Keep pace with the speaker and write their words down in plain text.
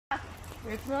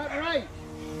It's not right.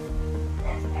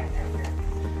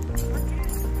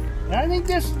 I think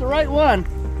this is the right one.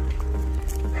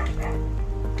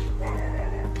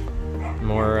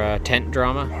 More tent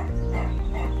drama.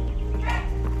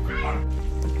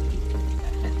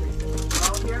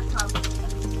 Oh, here it comes.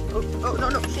 Oh,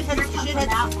 no, shithead.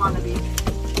 That wannabe.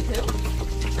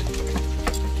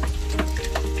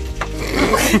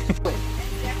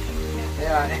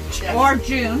 Yeah. Or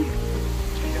June.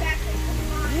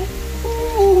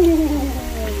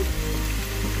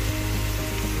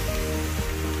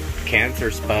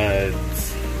 Cancer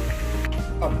spuds.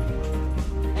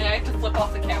 And I have to flip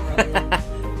off the camera.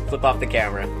 Flip off the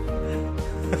camera.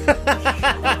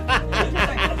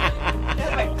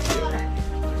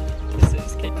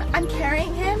 I'm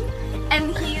carrying him,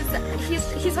 and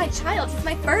he's my child. He's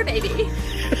my fur baby.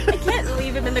 I can't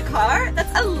leave him in the car.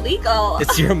 That's illegal.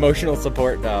 It's your emotional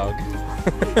support dog.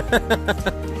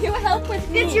 You help with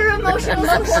me. It's your emotional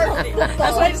support.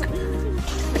 That's why I just...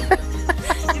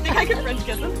 Do you think I could French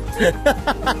kiss him?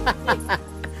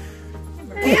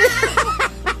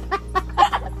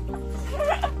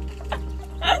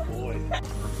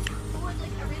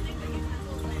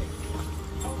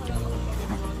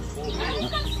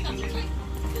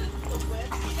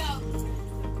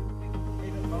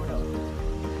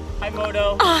 Hi,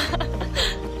 Moto. I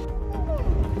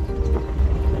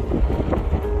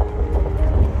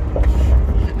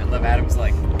love Adam's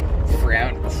like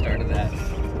frown at the start of that.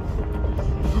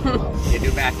 You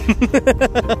do back.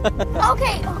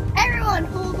 Okay, everyone,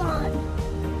 hold on.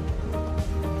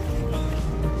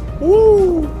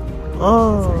 Woo!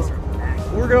 Oh,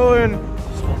 we're going.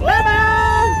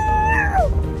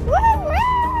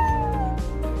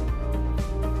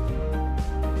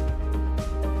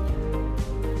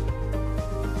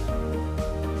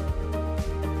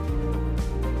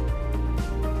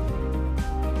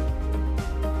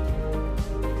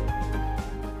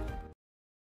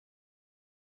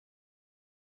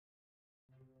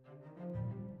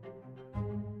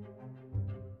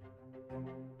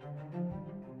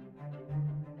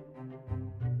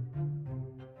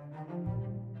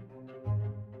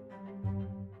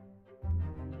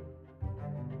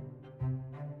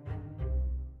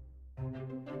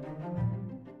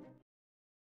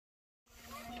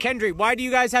 Kendry, why do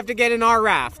you guys have to get in our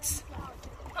rafts?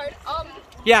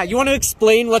 Yeah, you want to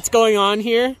explain what's going on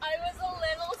here? I was a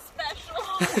little special.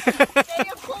 They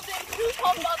have pulled in 2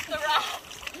 pumps off the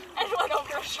raft and went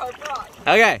over a sharp rock.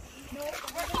 Okay. No,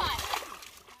 we're not.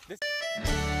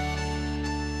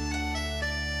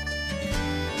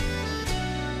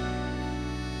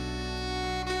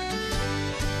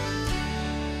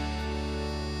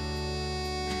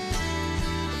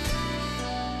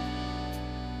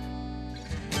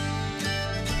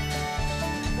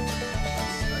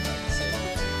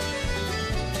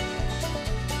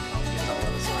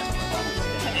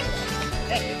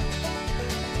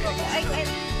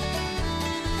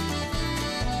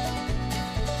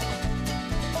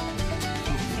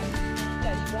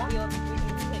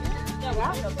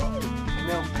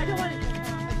 No. I don't want to.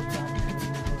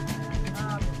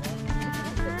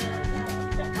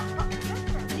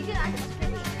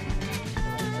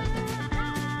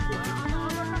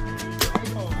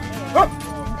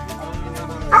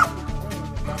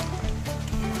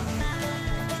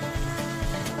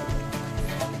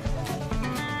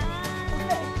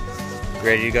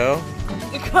 Ready to go?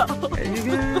 Ready to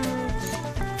go.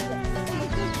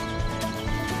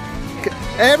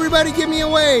 Everybody give me a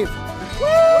wave. Woo!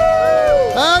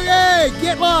 Okay,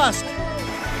 get lost.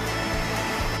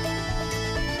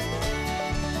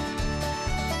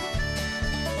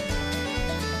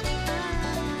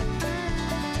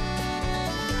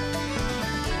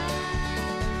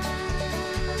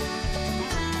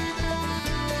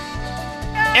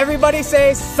 Everybody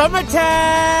say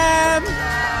summertime!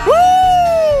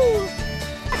 Woo!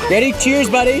 Ready? Cheers,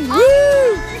 buddy.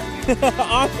 Woo!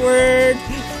 Awkward.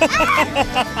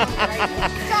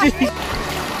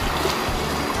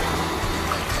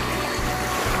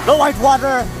 The white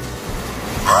water.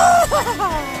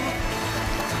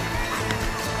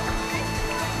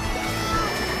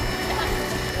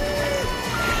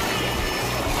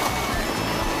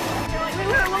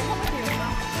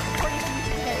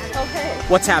 Okay.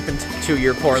 What's happened to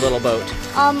your poor little boat?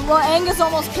 Well, Angus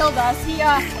almost killed us. He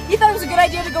thought it was a good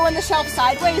idea to go in the shelf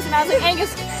sideways, and I was like,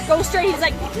 Angus, go straight. He's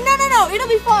like, no, it'll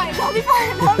be fine. I'll be fine.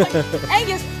 And I was like,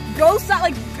 Angus, go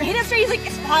like hit it straight. He's like,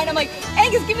 it's fine. I'm like,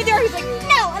 Angus, give me the arrow. He's like,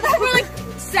 no. And then we're like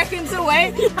seconds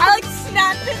away. I like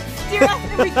snapped it, steered off,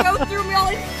 and we go through. And we all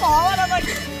like fall, and I'm like,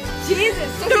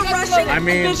 Jesus. So The rushing, I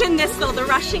mean- envision this though, the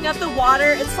rushing of the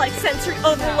water, it's like sensory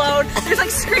overload. There's like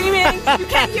screaming, you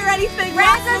can't hear anything.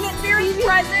 Last minute Stevie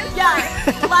present.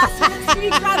 Yeah. Last minute Stevie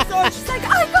grabs Zorn, she's like,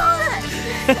 I got it!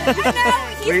 And now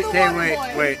he's the water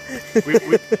boy. wait.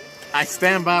 I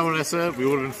stand by what I said. We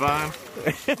would have been fine.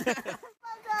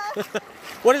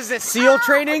 What is this, SEAL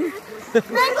training?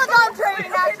 Megalodon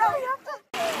training, actually.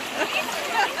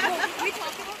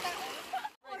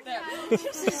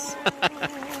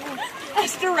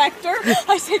 As director,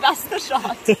 I say that's the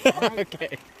shot.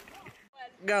 Okay.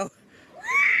 Go.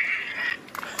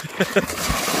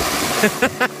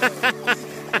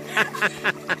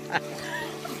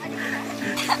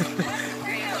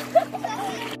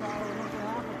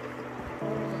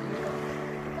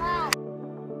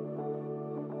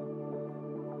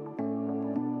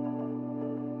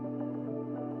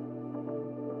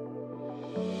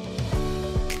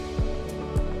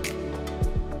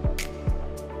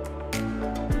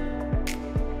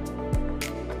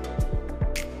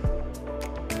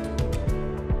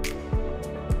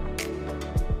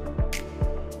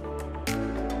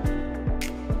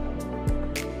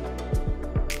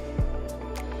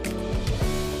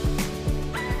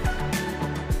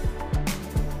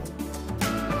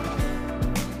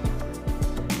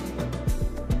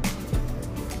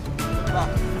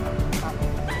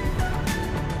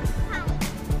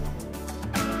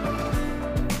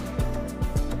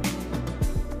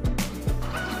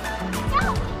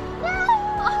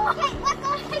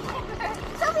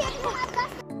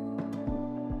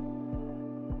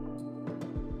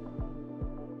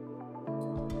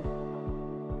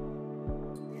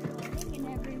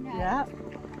 Yeah.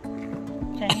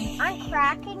 Okay. I'm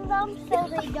cracking them so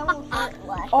they don't hurt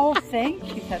less. Oh,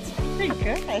 thank you. That's pretty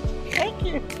good. Thank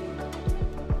you.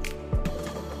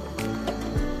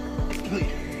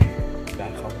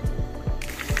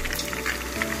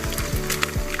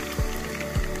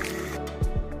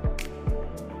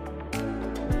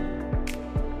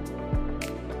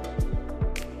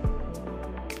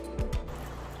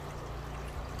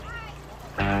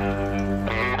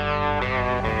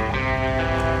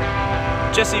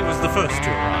 Jesse was the first to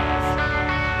arrive.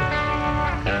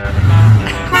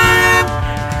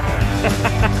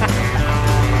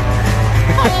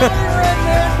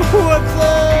 What's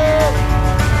up?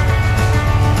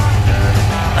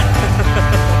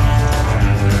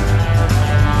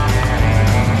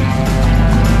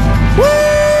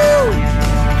 Woo!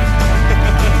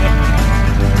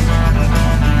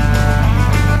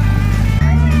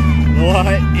 What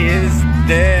is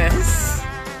this?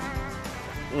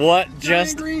 What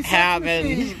just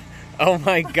happened? Oh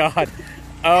my god.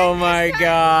 Oh my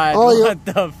god. Oh, what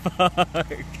the fuck?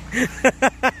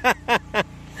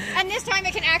 And this time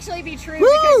it can actually be true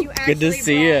because you actually Good to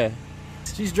see you.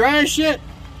 She's dry as shit.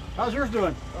 How's yours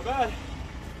doing? Not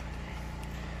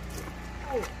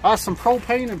bad. Some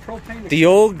propane and propane. The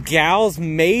old gal's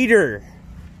made her.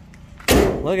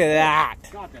 Look at that.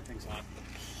 God, that thing's hot.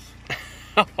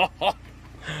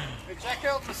 Hey, check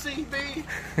out the CB.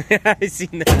 Yeah, I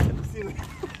seen that.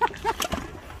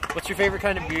 What's your favorite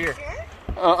kind of beer?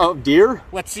 Deer?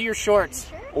 Let's see your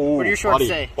shorts. Oh, What do your shorts body,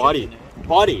 say?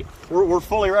 Body. We're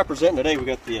fully representing today. We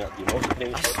got the most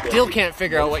Canadian. Still can't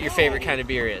figure out what your favorite kind of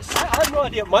beer is. I have no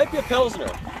idea. It might be a Pilsner.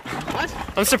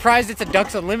 I'm surprised it's a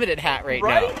Ducks Unlimited hat right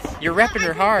now. You're repping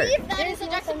her hard. That is a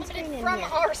Ducks Unlimited from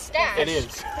our stash. It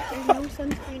is. There's no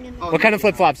sunscreen in What kind of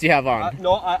flip flops do you have on?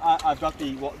 No, I've got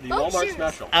the Walmart shoes.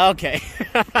 special. Okay.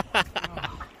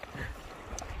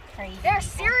 They're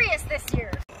serious this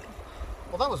year.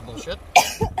 Well, that was bullshit.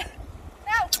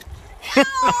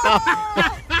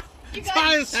 You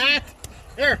guys, hat.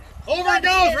 Here, over it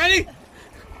goes. Ready?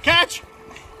 Catch.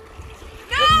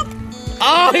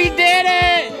 Oh, he did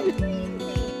it!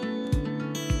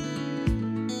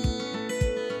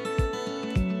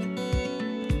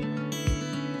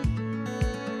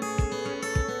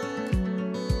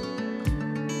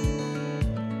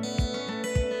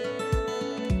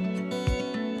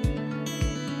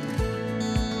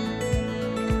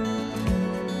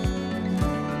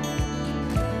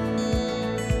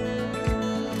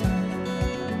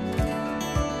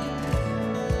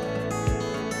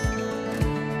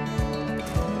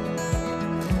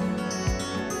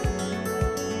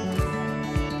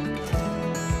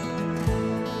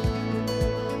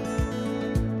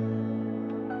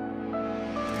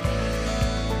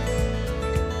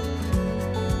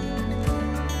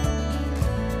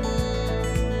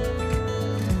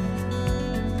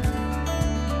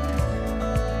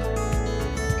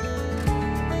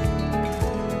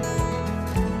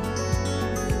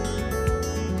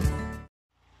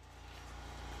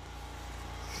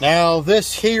 Now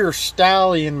this here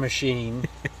stallion machine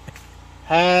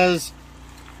has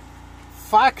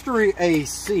factory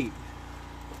AC,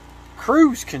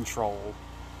 cruise control,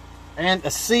 and a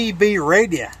CB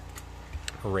radio.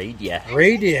 Radio.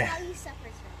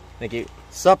 Thank you.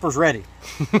 Supper's ready.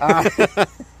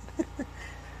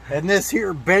 And this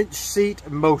here bench seat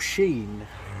machine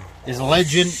is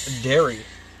legendary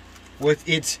with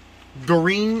its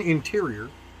green interior.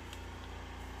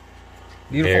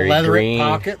 Beautiful Very leather green.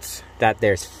 pockets. That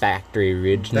there's factory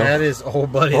original. That is, oh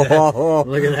buddy, look at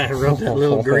that, that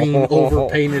little green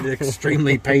overpainted,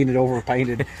 extremely painted,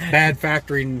 overpainted, bad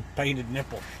factory painted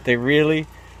nipple. They really,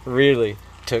 really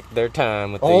took their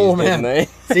time with these, Oh didn't man, they?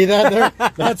 see that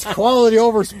there? That's quality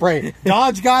overspray.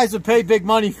 Dodge guys would pay big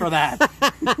money for that.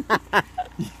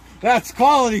 That's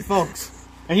quality, folks.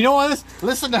 And you know what?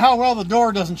 Listen to how well the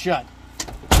door doesn't shut.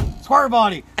 Square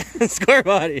body. Square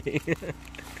body.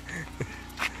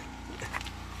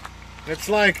 It's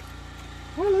like,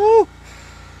 hello,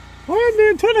 why the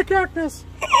antenna crackness?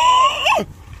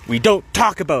 We don't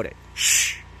talk about it.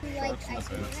 Shh.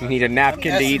 You need a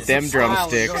napkin to eat them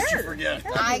drumsticks. Don't you forget.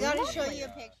 I gotta show you a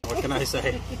picture. What can I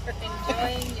say?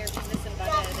 Enjoying your penis and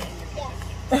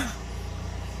butthead.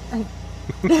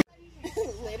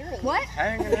 Literally. What?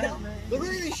 Hanging out, man. Look at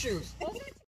these shoes.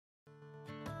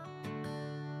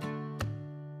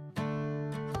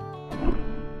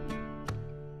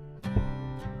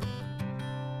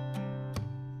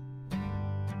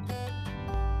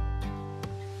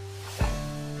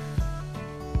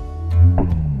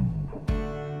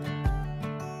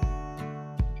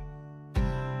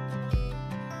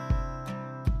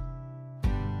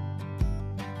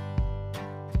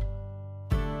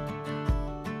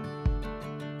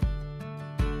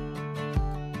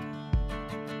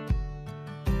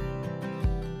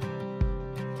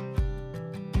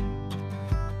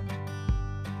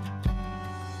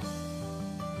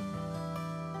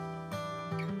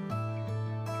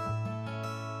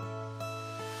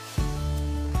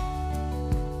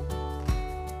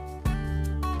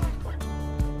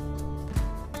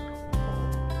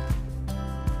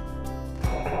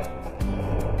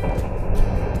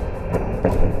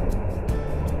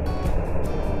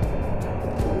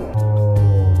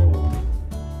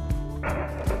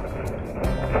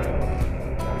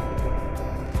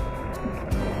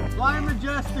 Fly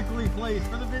majestically, please,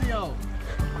 for the video.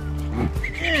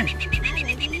 There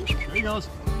he goes.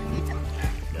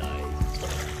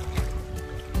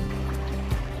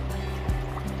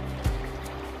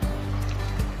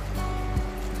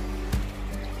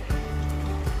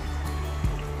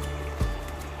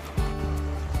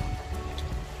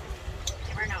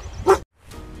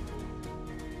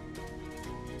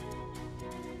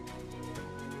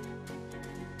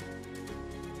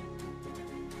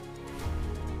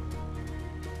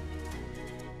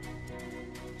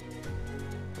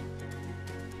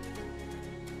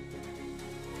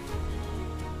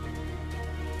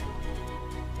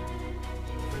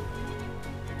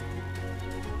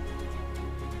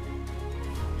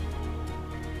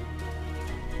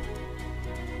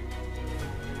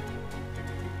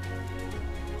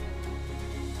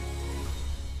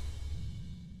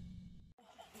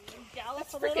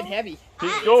 That's freaking heavy.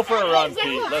 Pete, go for a run,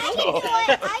 Pete. Let's go.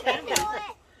 I can do it.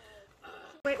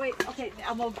 Wait. Okay,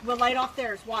 we'll light off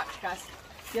theirs. Watch, Gus.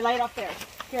 You light off theirs.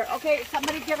 Here, okay,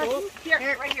 somebody give us... Here,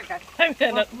 right here, Gus. I'm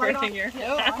gonna Light burning on- your Put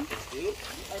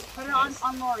it on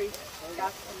Lori.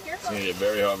 Gus. Here. It's gonna get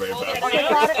very hot very fast. Okay,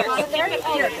 got it there?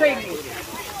 Here, trade me.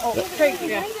 Oh, trade me.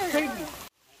 Yeah, trade me.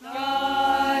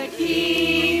 God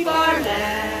keep our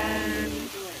land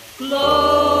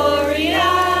glorious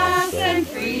and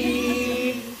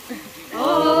free.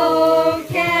 Oh,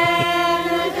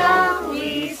 Canada,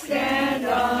 we stand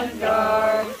on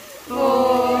guard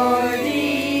for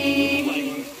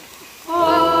thee.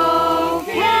 Oh,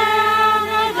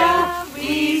 Canada,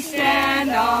 we stand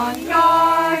on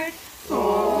guard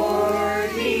for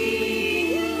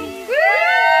thee. Woo!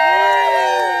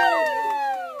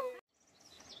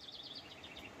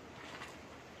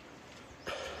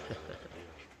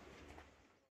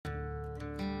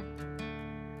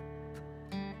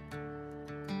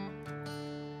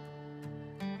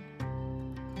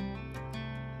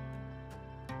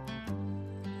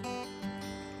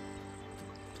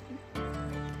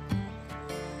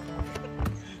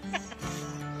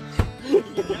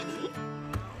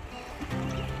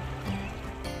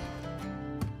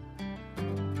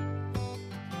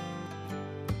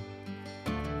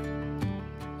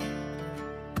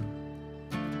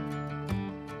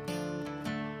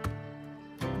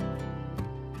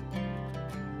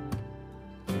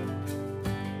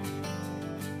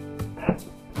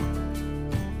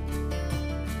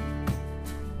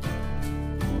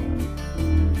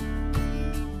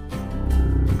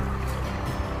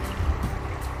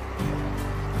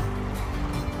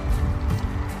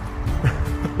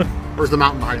 Where's the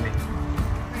mountain behind me?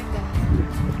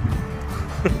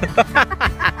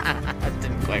 That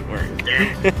didn't quite work.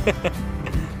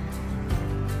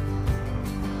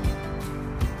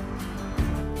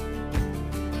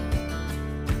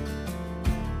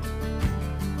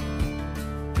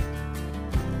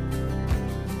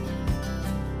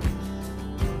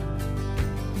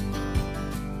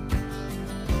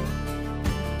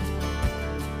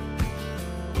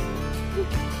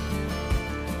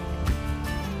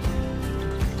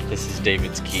 This is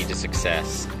David's key to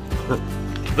success.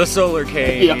 The solar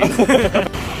cave. Yeah.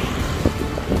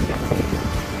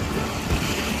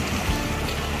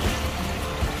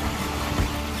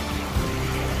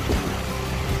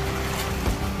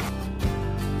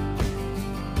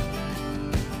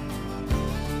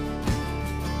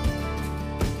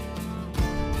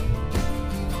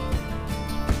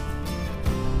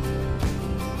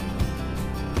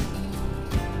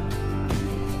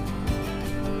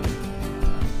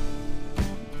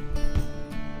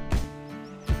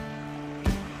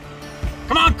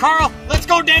 Come on, Carl. Let's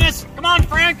go, Dennis. Come on,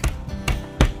 Frank.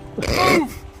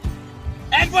 Move.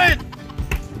 Edwin.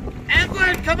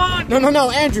 Edwin, come on.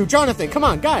 No, Andrew, Jonathan, come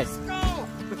on, guys. Go.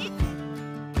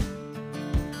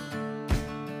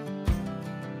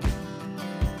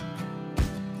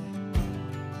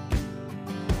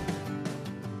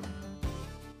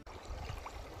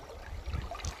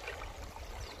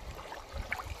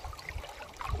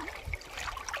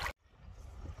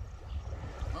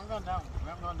 I'm going down. We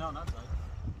haven't gone down that side.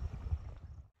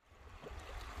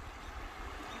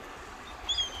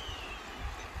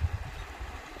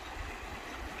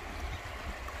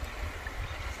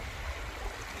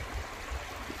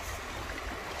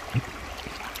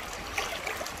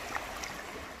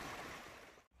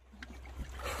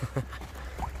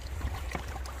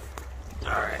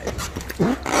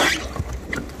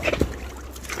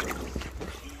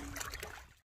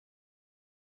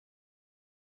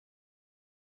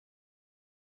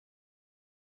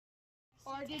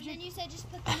 Or did you? And you said just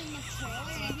put them in the trailer.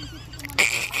 I think you put them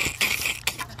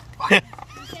on the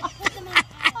You said put them on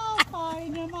I'll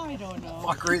find them. I don't know.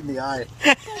 Fuck right in the eye.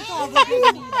 Next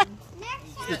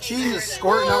The cheese is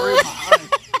squirting out right in my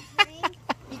eye.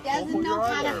 He doesn't know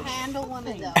how to handle one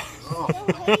of those. Oh.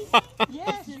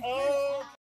 Yes.